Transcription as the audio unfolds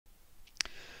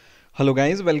Hello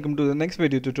guys, welcome to the next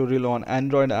video tutorial on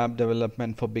Android app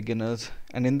development for beginners.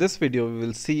 And in this video we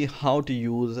will see how to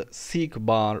use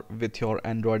SeekBar with your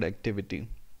Android activity.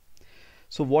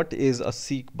 So what is a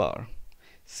SeekBar?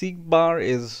 SeekBar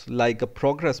is like a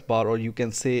progress bar, or you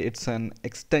can say it's an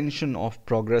extension of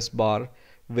ProgressBar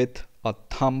with a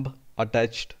thumb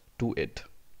attached to it.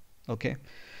 Okay,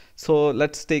 so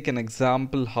let's take an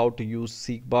example how to use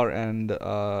SeekBar, and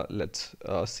let's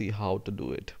see how to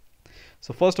do it.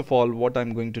 So first of all, what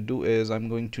I'm going to do is I'm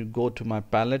going to go to my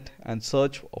palette and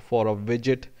search for a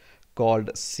widget called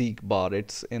SeekBar.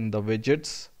 It's in the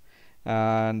widgets,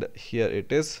 and here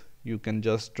it is. You can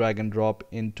just drag and drop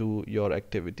into your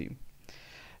activity.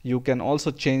 You can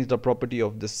also change the property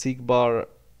of the SeekBar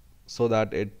so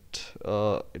that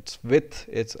its width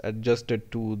is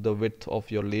adjusted to the width of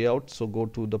your layout. So go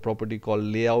to the property called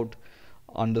layout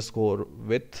underscore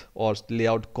width or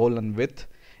layout colon width,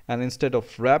 and instead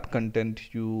of wrap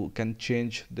content you can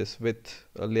change this width,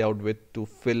 layout width, to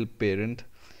fill parent,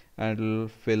 and it will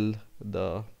fill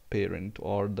the parent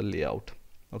or the layout.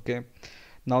 Okay,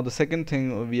 now the second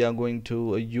thing we are going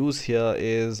to use here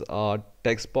is a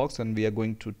text box, and we are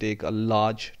going to take a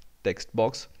large text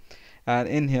box, and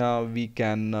in here we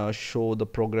can show the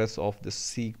progress of the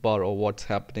SeekBar or what's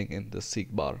happening in the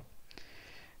SeekBar.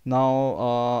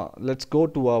 Now let's go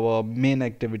to our main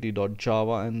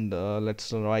activity.java, and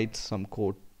let's write some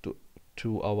code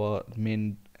to our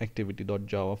main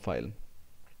activity.java file.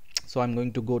 So I'm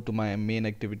going to go to my main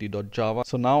activity.java.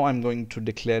 So now I'm going to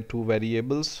declare two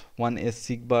variables. One is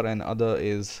SeekBar and other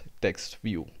is text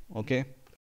view. Okay.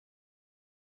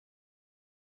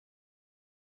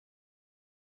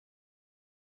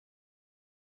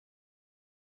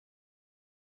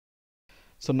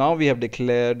 So now we have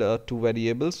declared two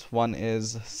variables. One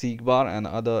is SeekBar and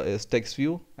other is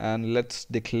TextView. And let's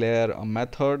declare a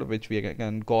method which we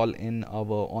can call in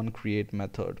our onCreate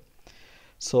method.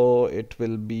 So it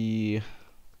will be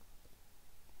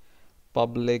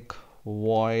public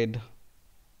void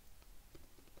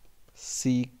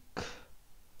SeekBar,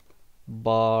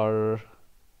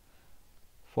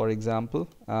 for example,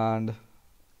 and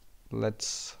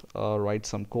let's write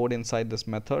some code inside this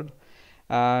method.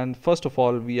 And first of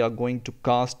all, we are going to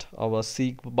cast our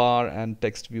SeekBar and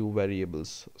TextView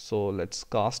variables. So let's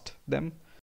cast them.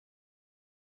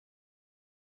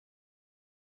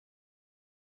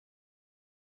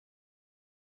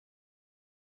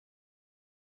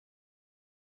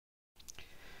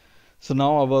 So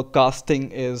now our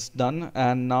casting is done,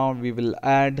 and now we will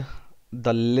add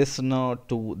the listener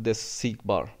to this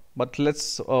SeekBar. But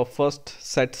let's first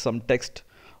set some text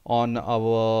on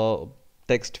our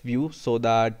text view so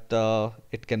that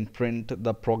it can print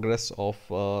the progress of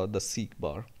the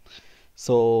SeekBar.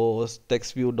 So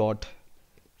text view dot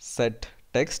set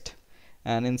text,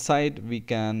 and inside we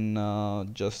can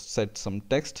just set some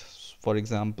text. For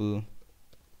example,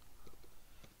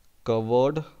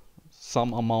 covered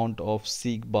some amount of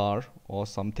SeekBar or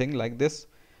something like this,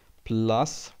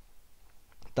 plus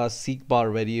the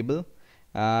SeekBar variable,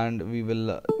 and we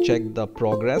will check the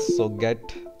progress. So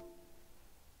get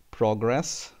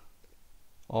progress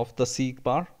of the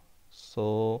SeekBar.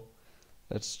 So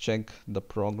let's check the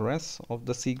progress of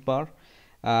the SeekBar,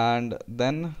 and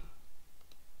then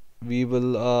we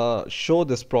will show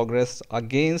this progress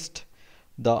against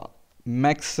the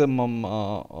maximum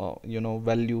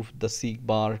value the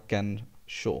SeekBar can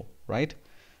show, right?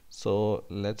 So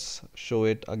let's show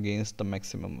it against the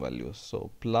maximum value.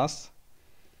 So plus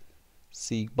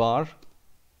SeekBar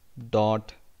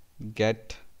dot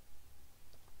get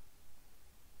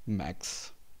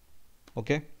max.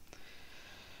 Okay,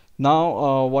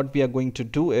 now what we are going to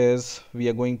do is we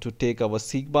are going to take our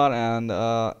SeekBar and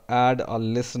add a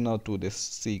listener to this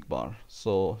SeekBar.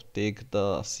 So take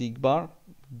the SeekBar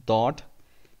dot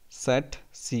set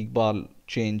SeekBar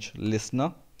change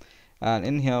listener, and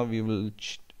in here we will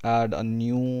add a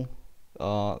new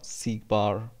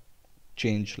SeekBar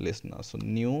change listener. So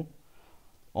new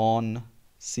on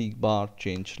SeekBar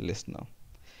change listener,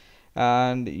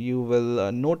 and you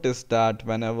will notice that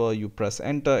whenever you press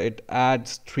enter, it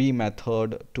adds three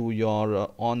methods to your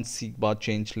on SeekBar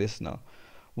change listener.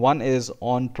 One is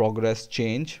on progress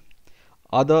change,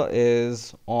 other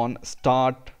is on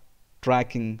start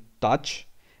tracking touch,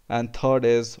 and third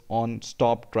is on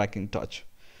stop tracking touch.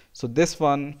 So this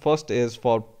one first is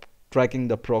for tracking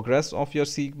the progress of your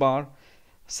SeekBar,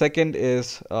 second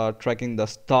is tracking the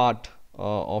start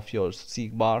of your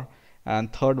SeekBar,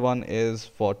 and third one is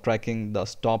for tracking the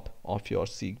stop of your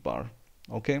SeekBar.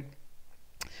 Okay,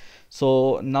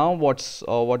 so now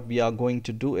what we are going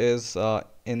to do is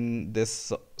in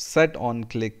this set on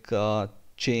click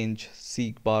change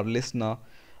SeekBar listener,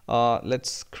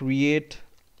 let's create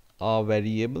a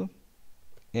variable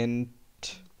int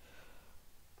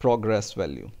progress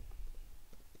value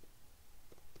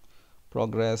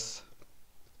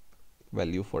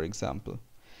for example,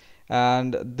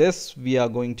 and this we are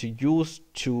going to use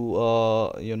to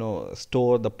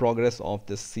store the progress of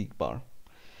this SeekBar.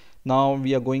 Now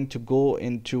we are going to go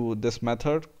into this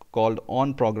method called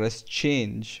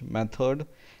onProgressChange method,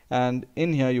 and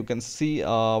in here you can see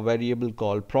a variable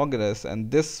called progress, and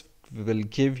this will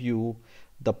give you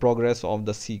the progress of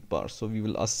the SeekBar. So we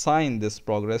will assign this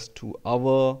progress to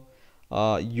our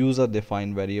user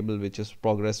defined variable, which is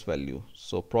progress value.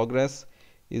 So progress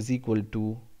is equal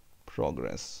to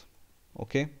progress.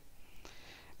 Okay,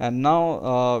 and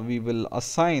now we will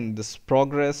assign this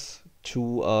progress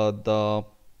to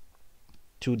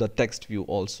the text view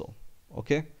also.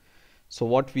 Okay, so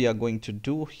what we are going to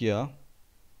do here,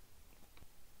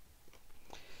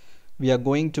 we are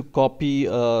going to copy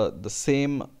the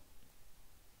same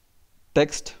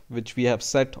text which we have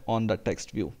set on the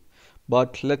text view.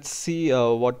 But let's see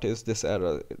what is this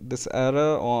error. This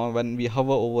error, when we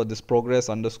hover over this progress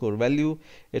underscore value,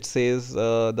 it says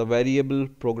the variable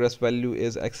progress value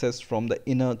is accessed from the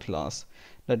inner class.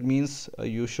 That means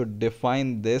you should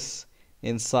define this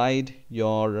inside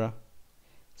your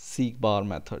SeekBar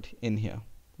method in here,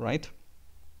 right?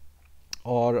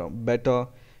 Or better,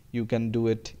 you can do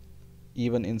it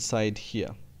even inside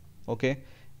here. Okay,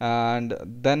 and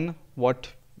then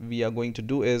what we are going to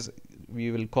do is we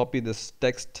will copy this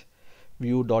text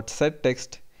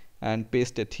view.setText and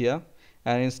paste it here,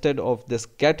 and instead of this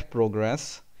get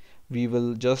progress, we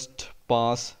will just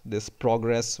pass this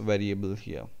progress variable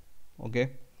here.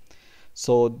 Okay,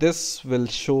 so this will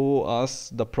show us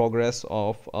the progress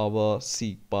of our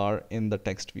SeekBar in the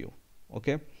text view.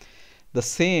 Okay, the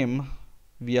same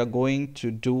we are going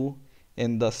to do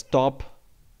in the stop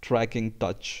tracking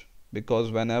touch,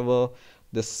 because whenever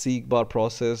the SeekBar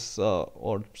process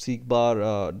or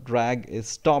SeekBar drag is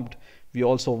stopped, we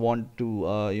also want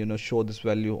to show this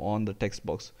value on the text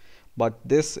box. But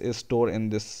this is stored in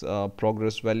this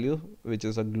progress value, which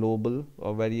is a global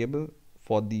variable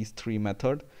for these three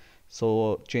methods.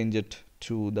 So change it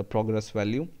to the progress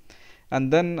value,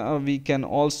 and then we can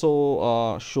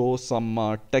also show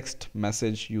some text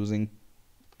message using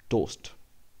toast.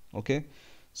 Okay,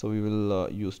 so we will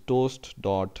use toast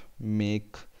dot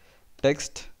make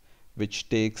text, which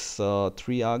takes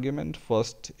three arguments.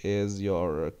 First is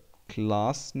your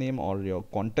class name or your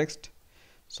context,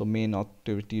 so main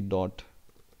activity dot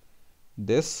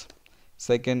this.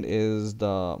 Second is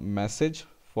the message,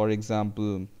 for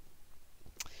example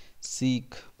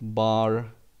SeekBar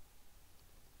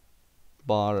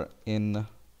in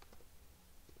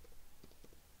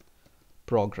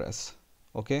progress.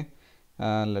 Okay,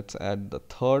 and let's add the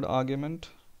third argument,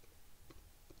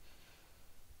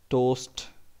 toast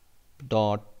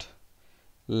dot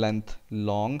length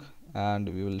long, and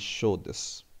we will show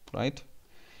this, right?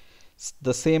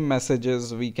 The same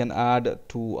messages we can add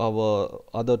to our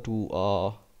other two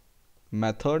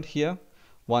method here.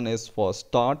 One is for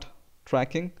start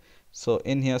tracking, so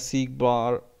in here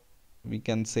SeekBar we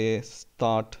can say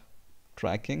start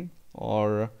tracking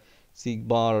or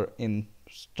SeekBar in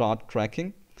start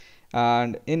tracking,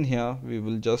 and in here we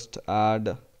will just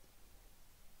add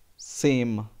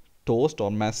same toast or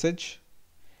message,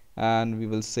 and we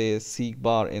will say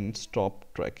SeekBar in stop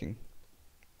tracking.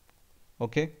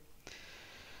 Okay,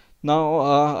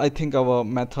 now I think our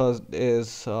method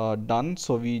is done,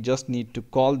 so we just need to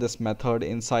call this method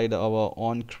inside our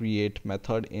onCreate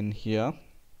method in here,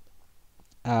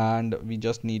 and we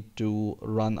just need to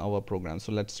run our program.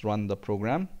 So let's run the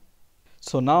program.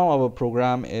 So now our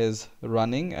program is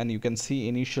running, and you can see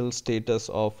initial status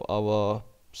of our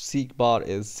SeekBar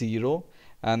is 0,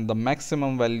 and the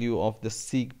maximum value of the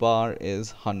SeekBar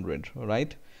is 100,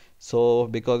 right? So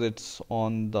because it's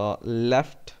on the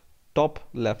top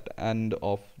left end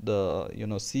of the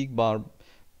SeekBar,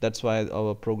 that's why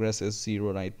our progress is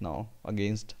 0 right now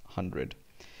against 100.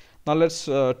 Now let's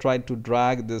try to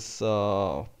drag this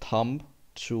thumb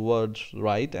towards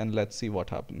right, and let's see what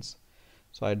happens.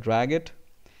 So I drag it,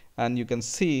 and you can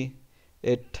see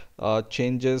it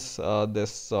changes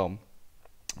this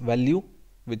value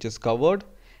which is covered,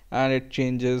 and it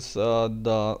changes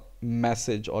the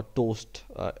message or toast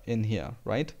in here,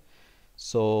 right?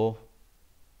 So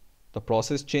the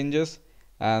process changes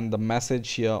and the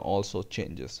message here also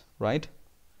changes, right?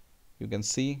 You can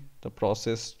see the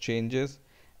process changes,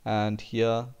 and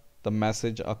here the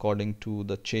message according to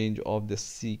the change of the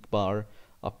SeekBar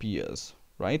appears,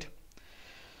 right?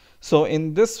 So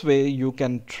in this way you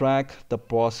can track the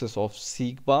process of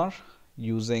SeekBar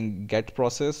using get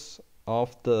process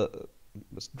of the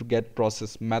get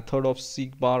process method of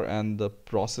SeekBar and the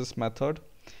process method.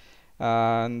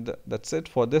 And that's it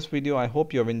for this video. I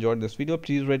hope you have enjoyed this video.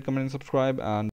 Please rate, comment and subscribe, and